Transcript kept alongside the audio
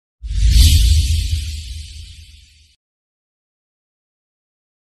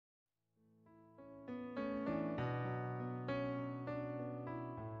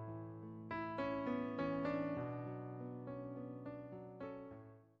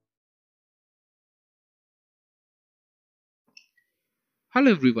Hello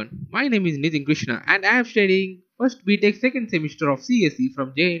everyone, my name is Nithin Krishna and I am studying first B.Tech second semester of CSE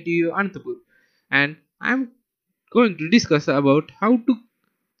from JNUACEA Anantapur, and I am going to discuss about how to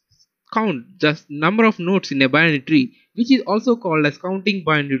count the number of nodes in a binary tree, which is also called as counting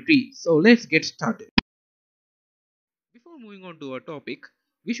binary tree. So let's get started. Before moving on to our topic,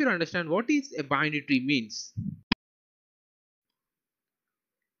 we should understand what is a binary tree means.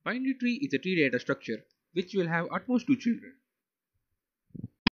 Binary tree is a tree data structure which will have at most two children.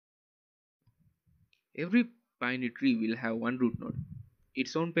 Every binary tree will have one root node,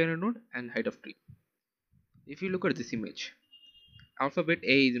 its own parent node and height of tree. If you look at this image, alphabet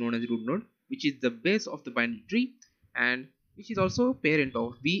A is known as root node, which is the base of the binary tree and which is also parent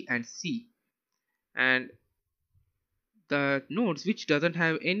of B and C. And the nodes which doesn't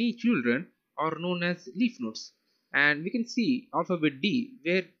have any children are known as leaf nodes. And we can see alphabet D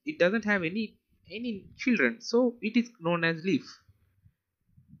where it doesn't have any children, so it is known as leaf.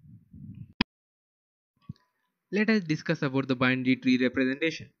 Let us discuss about the binary tree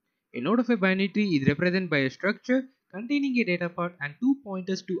representation. A node of a binary tree is represented by a structure containing a data part and two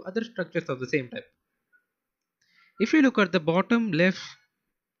pointers to other structures of the same type. If you look at the bottom left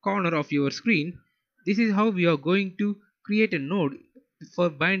corner of your screen, this is how we are going to create a node for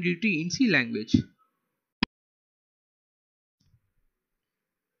binary tree in C language.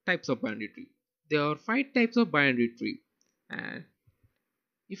 Types of binary tree. There are 5 types of binary tree, and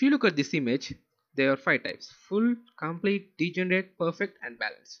if you look at this image, there are 5 types: full, complete, degenerate, perfect and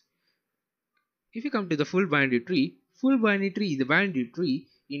balanced. If you come to the full binary tree is a binary tree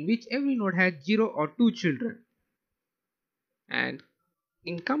in which every node has 0 or 2 children. And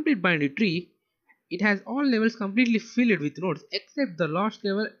in complete binary tree, it has all levels completely filled with nodes except the last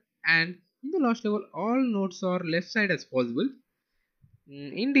level, and in the last level all nodes are left side as possible.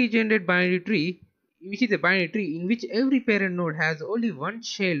 In degenerate binary tree, which is a binary tree in which every parent node has only one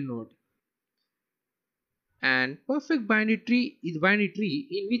child node. And perfect binary tree is binary tree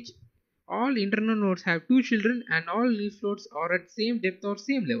in which all internal nodes have two children and all leaf nodes are at same depth or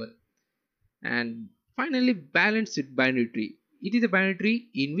same level. And finally, balanced binary tree. It is a binary tree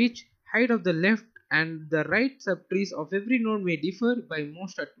in which height of the left and the right subtrees of every node may differ by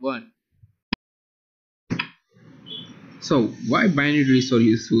most at 1. So, why binary trees are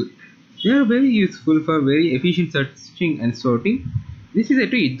useful? They are very useful for very efficient searching and sorting. This is a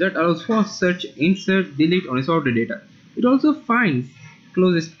tree that allows fast search, insert, delete on a sorted data. It also finds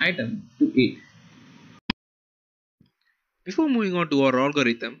closest item to it. Before moving on to our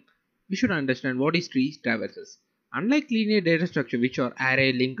algorithm, we should understand what is tree traversals. Unlike linear data structure which are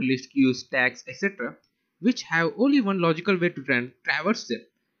array, linked list, queues, tags, etc., which have only one logical way to traverse them,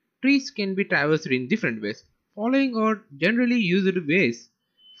 trees can be traversed in different ways. Following are generally used ways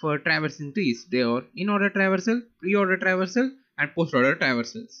for traversing trees. They are in-order traversal, pre-order traversal, and post-order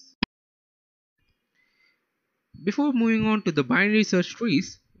traversals. Before moving on to the binary search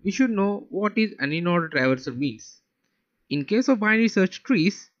trees, we should know what is an in-order traversal means. In case of binary search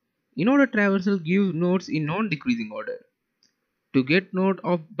trees, in-order traversal gives nodes in non-decreasing order. To get node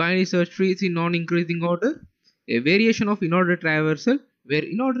of binary search trees in non-increasing order, a variation of in-order traversal where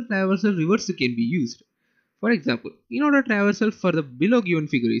in-order traversal reversal can be used. For example, in-order traversal for the below given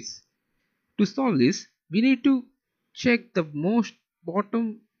figure is. To solve this, we need to check the most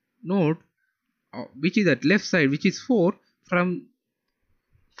bottom node which is at left side, which is 4, from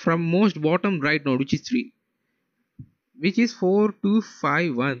most bottom right node, which is 3, which is 4 2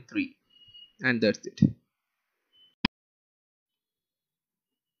 5 1 3, and that's it.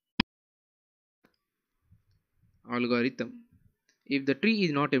 Algorithm. If the tree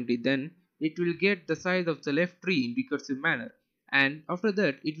is not empty, then it will get the size of the left tree in recursive manner, and after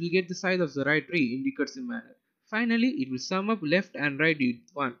that it will get the size of the right tree in recursive manner. Finally, it will sum up left and right with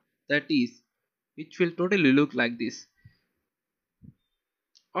 1, that is, which will totally look like this.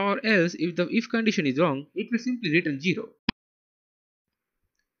 Or else, if the if condition is wrong, it will simply return 0.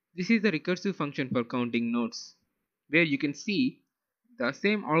 This is the recursive function for counting nodes, where you can see the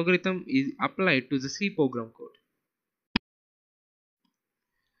same algorithm is applied to the C program code.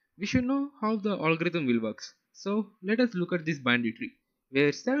 We should know how the algorithm will work. So let us look at this binary tree,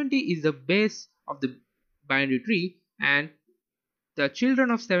 where 70 is the base of the binary tree and the children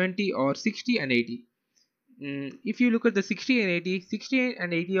of 70 are 60 and 80. If you look at the 60 and 80, 60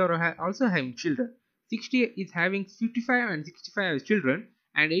 and 80 are also having children. 60 is having 55 and 65 as children,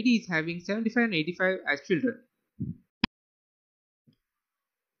 and 80 is having 75 and 85 as children.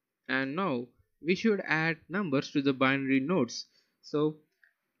 And now we should add numbers to the binary nodes. So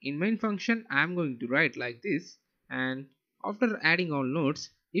in main function I am going to write like this, and after adding all nodes,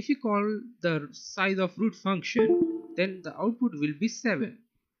 if you call the size of root function, then the output will be 7.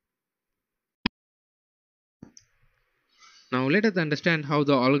 Now let us understand how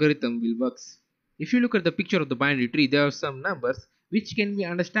the algorithm will works. If you look at the picture of the binary tree, there are some numbers which can be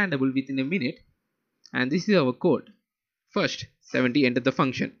understandable within a minute, and this is our code. First, 70 enter the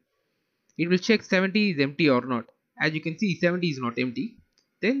function. It will check 70 is empty or not. As you can see, 70 is not empty.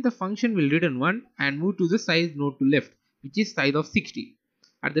 Then the function will return 1 and move to the size node to left, which is size of 60.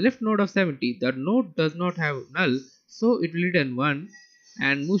 At the left node of 70, the node does not have null, so it will return 1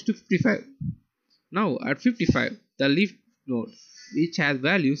 and moves to 55. Now at 55, the left node which has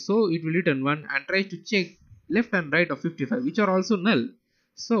value, so it will return 1 and tries to check left and right of 55, which are also null.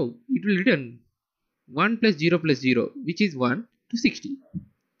 So it will return 1 plus 0 which is 1 to 60.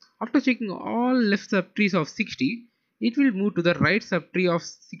 After checking all left subtrees of 60, it will move to the right subtree of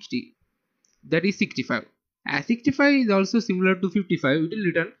 60, that is 65. As 65 is also similar to 55, it will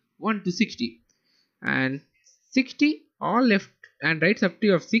return 1 to 60. And 60, all left and right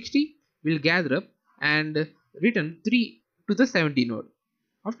subtree of 60 will gather up and return 3 to the 70 node.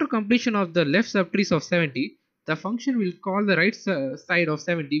 After completion of the left subtrees of 70, the function will call the right side of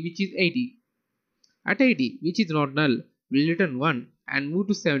 70, which is 80. At 80, which is not null, will return 1 and move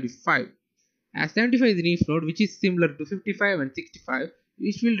to 75. As 75 is the leaf node, which is similar to 55 and 65,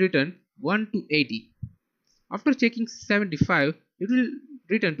 which will return 1 to 80. After checking 75, it will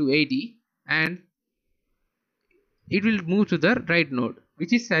return to 80 and it will move to the right node,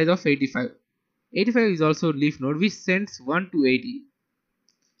 which is size of 85. 85 is also leaf node, which sends 1 to 80.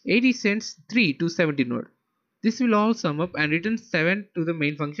 80 sends 3 to 70 node. This will all sum up and return 7 to the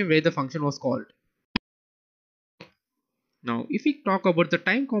main function where the function was called. Now, if we talk about the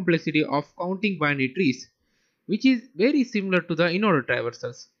time complexity of counting binary trees, which is very similar to the in-order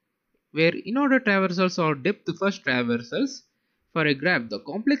traversals, where in-order traversals are depth-first traversals. For a graph, the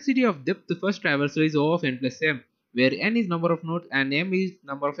complexity of depth-first traversal is O of n plus m, where n is number of nodes and m is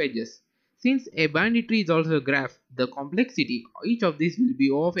number of edges. Since a binary tree is also a graph, the complexity each of these will be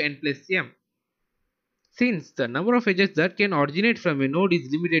O of n plus m. Since the number of edges that can originate from a node is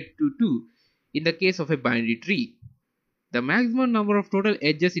limited to 2 in the case of a binary tree, the maximum number of total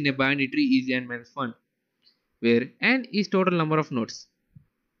edges in a binary tree is n minus 1, where n is total number of nodes.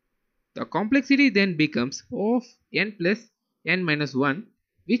 The complexity then becomes O of n plus n minus 1,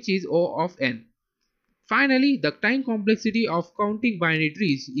 which is O of n. Finally, the time complexity of counting binary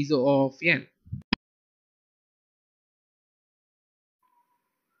trees is O of n.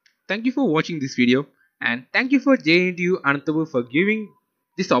 Thank you for watching this video, and thank you for JNU Anantapur for giving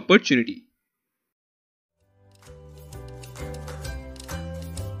this opportunity.